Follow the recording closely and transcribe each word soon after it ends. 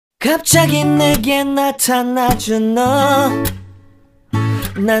갑자기 내게 나타나준 너,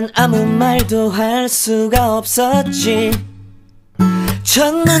 난 아무 말도 할 수가 없었지.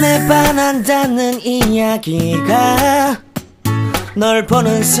 첫눈에 반한다는 이야기가 널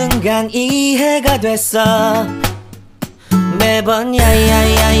보는 순간 이해가 됐어. 매번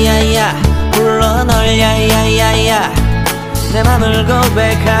야야야야야 불러 널 야야야야, 내 맘을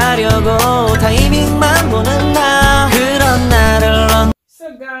고백하려고 타이밍만 보는 나, 그런 나를 넌.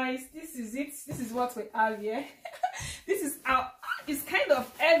 So guys, this is it. This is what we have here. This is our, it's kind of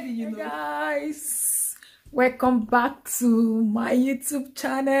heavy, you know. Guys, welcome back to my YouTube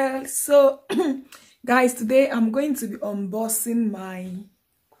channel. So guys, today I'm going to be unboxing my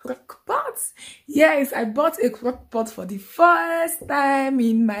CrockPot. Yes, I bought a CrockPot for the first time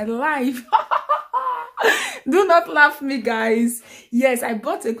in my life. Do not laugh me, guys. Yes, I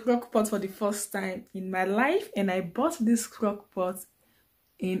bought a CrockPot for the first time in my life, and I bought this CrockPot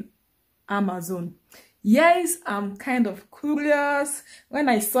in Amazon. Yes, I'm kind of curious. When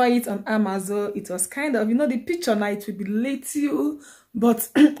I saw it on Amazon, it was kind of, you know, the picture now it will be little, but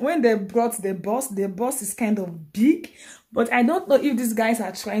when they brought the box is kind of big. But I don't know if these guys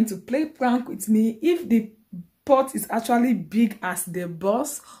are trying to play prank with me, if the pot is actually big as the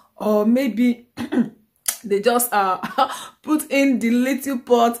box, or maybe they just put in the little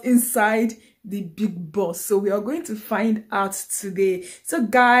pot inside the big boss. So we are going to find out today. So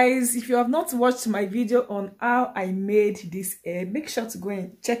guys, if you have not watched my video on how I made this hair, make sure to go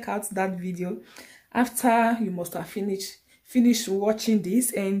and check out that video after you must have finished watching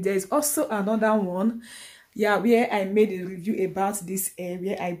this. And there's also another one, yeah, where I made a review about this hair,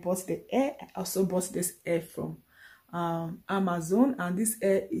 where I bought the hair. I also bought this hair from Amazon, and this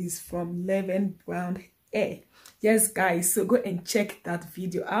hair is from Leven Brown Hair. Yes guys, so go and check that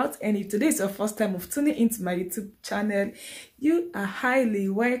video out. And if today is your first time of tuning into my YouTube channel, you are highly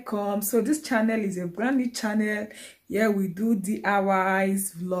welcome. So this channel is a brand new channel. Yeah, we do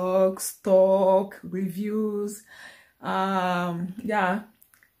DIYs, vlogs, talk, reviews, yeah,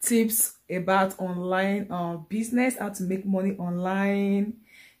 tips about online business, how to make money online,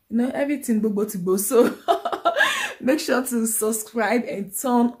 you know, everything bobo. So make sure to subscribe and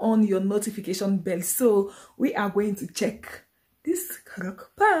turn on your notification bell. So we are going to check this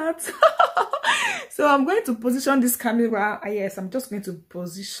CrockPot. So I'm going to position this camera. Yes, I'm just going to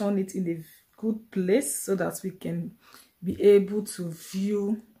position it in a good place so that we can be able to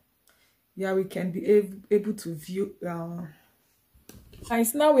view. Yeah, we can be able to view.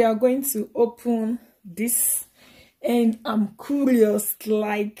 Guys, now we are going to open this. And I'm curious,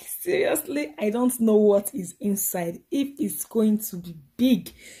 like seriously, I don't know what is inside, if it's going to be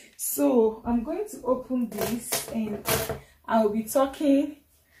big. So I'm going to open this and I'll be talking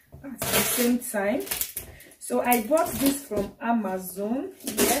at the same time. So I bought this from Amazon.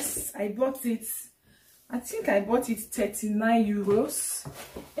 Yes, I bought it, I think I bought it 39 euros,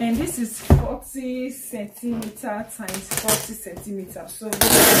 and this is 40 centimeter times 40 centimeters. So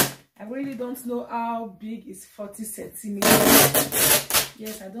I really don't know how big is 40 centimeters.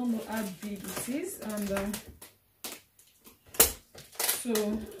 Yes, I don't know how big it is. And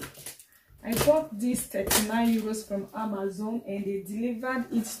so I bought this 39 euros from Amazon, and they delivered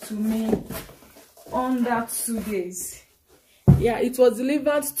it to me under 2 days. Yeah, it was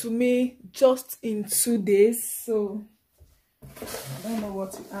delivered to me just in 2 days. So I don't know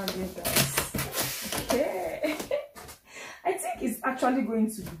what to add here, guys. Okay. I think it's actually going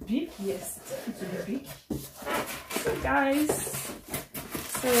to be big. Yes, it will be big. So guys,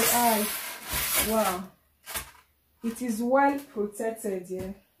 wow, it is well protected.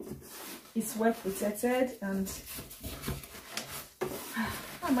 Yeah, it's well protected. And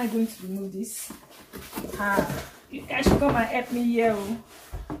how am I going to remove this? You guys should come and help me here.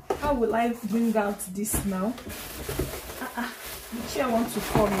 How will I bring out this now? The chair wants to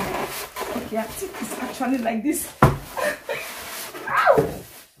fall me. Okay, I think it's actually like this. Ow!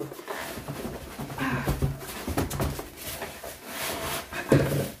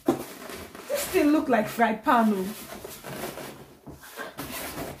 This thing look like fried pan.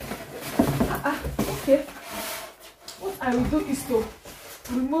 Okay. What I will do is to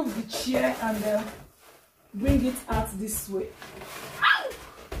remove the chair and bring it out this way.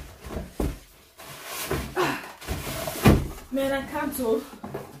 Man, I can't hold.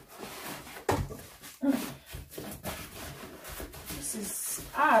 This is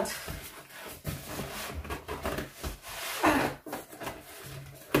hard.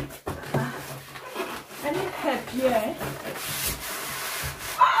 I need help here.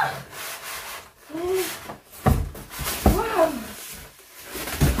 Wow.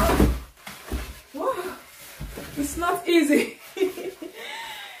 Wow. It's not easy.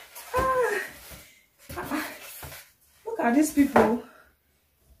 at these people.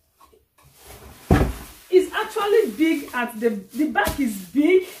 It's actually big at the back is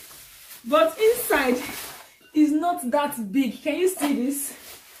big, but inside is not that big. Can you see this?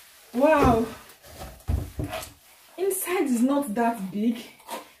 Wow. Inside is not that big,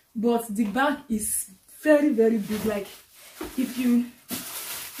 but the back is very, very big. Like, if you,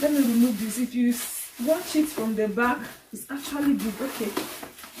 let me remove this. If you watch it from the back, it's actually big. Okay.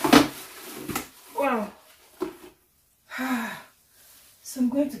 Wow. So I'm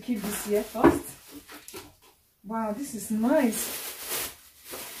going to keep this here first. Wow, this is nice.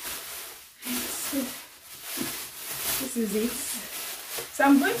 So this is it. So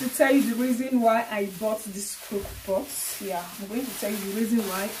I'm going to tell you the reason why I bought this CrockPot. Yeah, I'm going to tell you the reason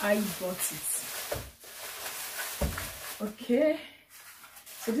why I bought it. Okay.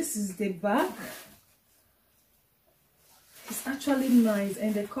 So this is the bag. It's actually nice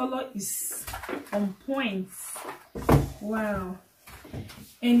and the color is on point. Wow.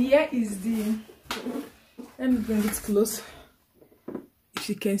 And here is the, let me bring it close if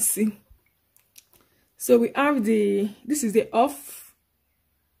you can see. So we have this is the off,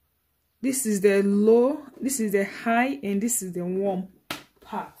 this is the low, this is the high, and this is the warm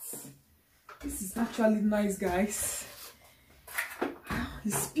part. This is actually nice, guys.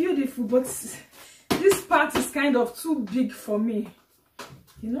 It's beautiful, but this part is kind of too big for me,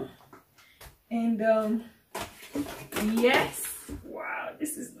 you know. And yes, wow,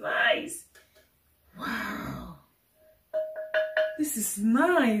 this is nice. Wow, this is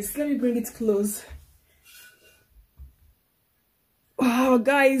nice. Let me bring it close. Wow,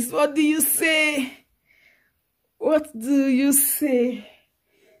 guys, what do you say? What do you say?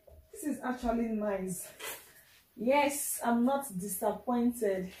 This is actually nice. Yes, I'm not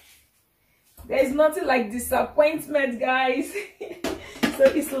disappointed. There is nothing like disappointment, guys. So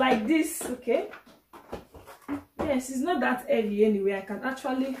it's like this, okay? Yes, it's not that heavy anyway. I can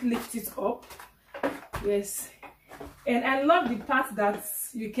actually lift it up. Yes. And I love the part that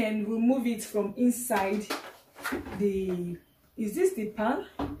you can remove it from inside the, is this the pan?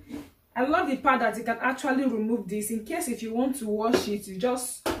 I love the part that you can actually remove this in case if you want to wash it, you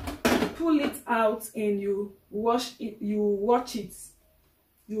just pull it out and you wash it, you wash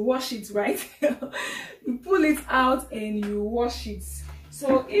it, right? You pull it out and you wash it.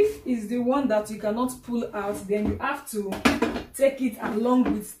 So if it's the one that you cannot pull out, then you have to take it along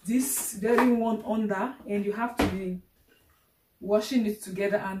with this very one under, and you have to be washing it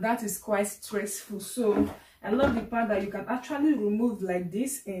together, and that is quite stressful. So I love the part that you can actually remove like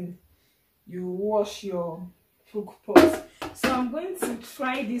this and you wash your CrockPot. So I'm going to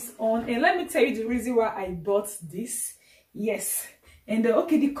try this on, and let me tell you the reason why I bought this. Yes. And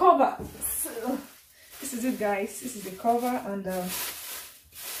okay, the cover. So this is it, guys. This is the cover, and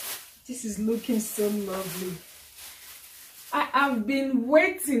this is looking so lovely. I have been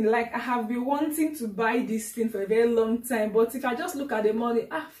waiting, like I have been wanting to buy this thing for a very long time. But if I just look at the money,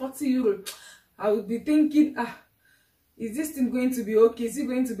 40 euro, I would be thinking, is this thing going to be okay? Is it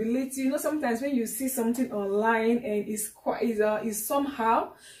going to be late? You know, sometimes when you see something online and it's quite is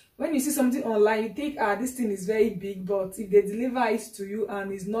somehow, when you see something online, you think, this thing is very big, but if they deliver it to you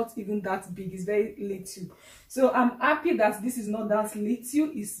and it's not even that big, it's very little. So I'm happy that this is not that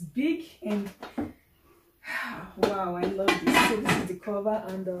little, it's big, and wow, I love this. So this is the cover,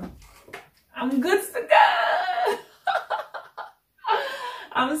 and I'm good to go.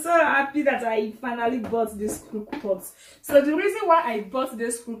 I'm so happy that I finally bought this CrockPot. So the reason why I bought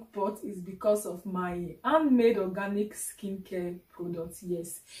this CrockPot is because of my handmade organic skincare products.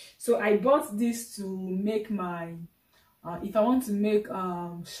 Yes, so I bought this to make my if I want to make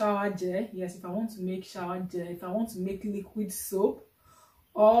shower gel. Yes, if I want to make shower gel, if I want to make liquid soap,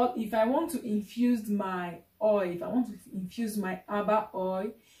 or if I want to infuse my oil, if I want to infuse my herbal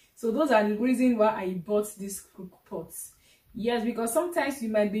oil. So those are the reasons why I bought this CrockPot. Yes, because sometimes you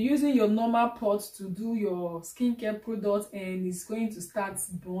might be using your normal pot to do your skincare product and it's going to start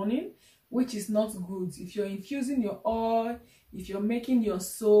burning, which is not good. If you're infusing your oil, if you're making your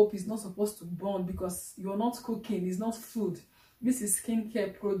soap, it's not supposed to burn because you're not cooking, it's not food. This is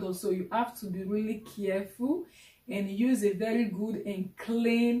skincare product, so you have to be really careful and use a very good and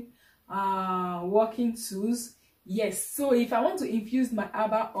clean working tools. Yes, so if I want to infuse my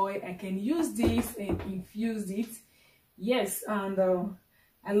herbal oil, I can use this and infuse it. Yes, and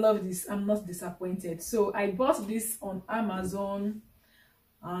I love this. I'm not disappointed. So I bought this on Amazon.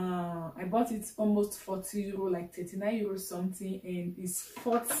 I bought it almost 40 euro, like 39 euro something, and it's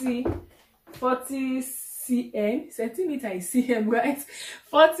 40 cm, centimeter is cm, right?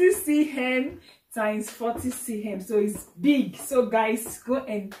 40 cm times 40 cm, so it's big. So guys, go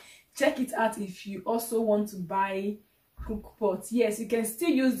and check it out if you also want to buy CrockPot. Yes, you can still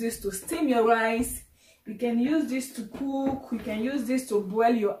use this to steam your rice. You can use this to cook. You can use this to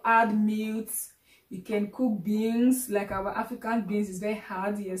boil your hard meats. You can cook beans, like our African beans is very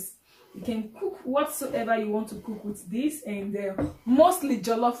hard. Yes, you can cook whatsoever you want to cook with this, and mostly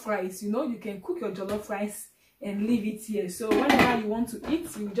jollof rice. You know, you can cook your jollof rice and leave it here. So whenever you want to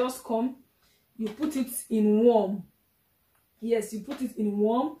eat, you just come, you put it in warm. Yes, you put it in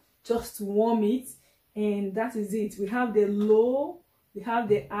warm just to warm it, and that is it. We have the low, we have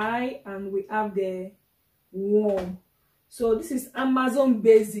the high, and we have the warm. So this is Amazon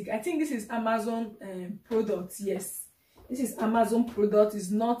basic. I think this is Amazon product. Yes, this is Amazon product.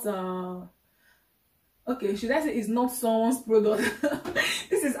 It's not okay, should I say it's not someone's product?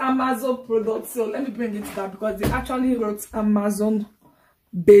 This is Amazon product. So let me bring it back because they actually wrote Amazon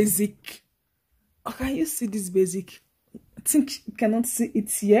basic. Oh, can you see this basic? I think you cannot see it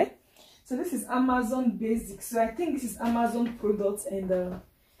here. So this is Amazon basic. So I think this is Amazon product, and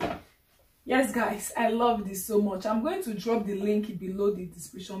yes guys, I love this so much. I'm going to drop the link below the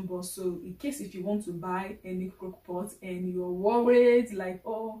description box, so in case if you want to buy any CrockPot and you're worried like,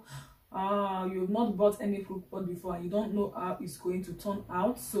 oh, you've not bought any CrockPot before and you don't know how it's going to turn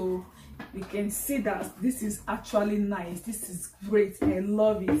out, so you can see that this is actually nice. This is great. I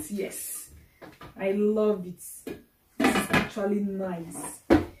love it. Yes, I love it. This is actually nice.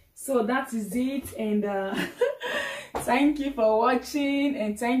 So that is it, and thank you for watching,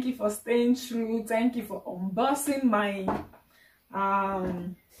 and thank you for staying true. Thank you for unboxing my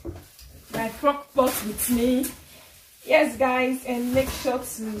CrockPot with me. Yes guys, and make sure to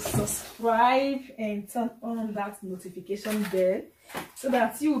subscribe and turn on that notification bell so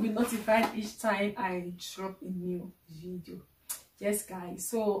that you will be notified each time I drop a new video. Yes guys,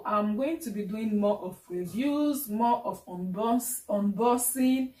 so I'm going to be doing more of reviews, more of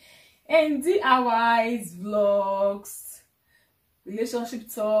unboxing and DIYs, vlogs,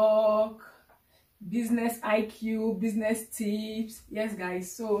 relationship talk, business IQ, business tips. Yes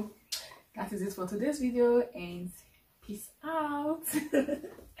guys, so that is it for today's video, and peace out.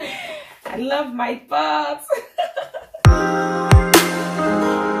 I love my pot.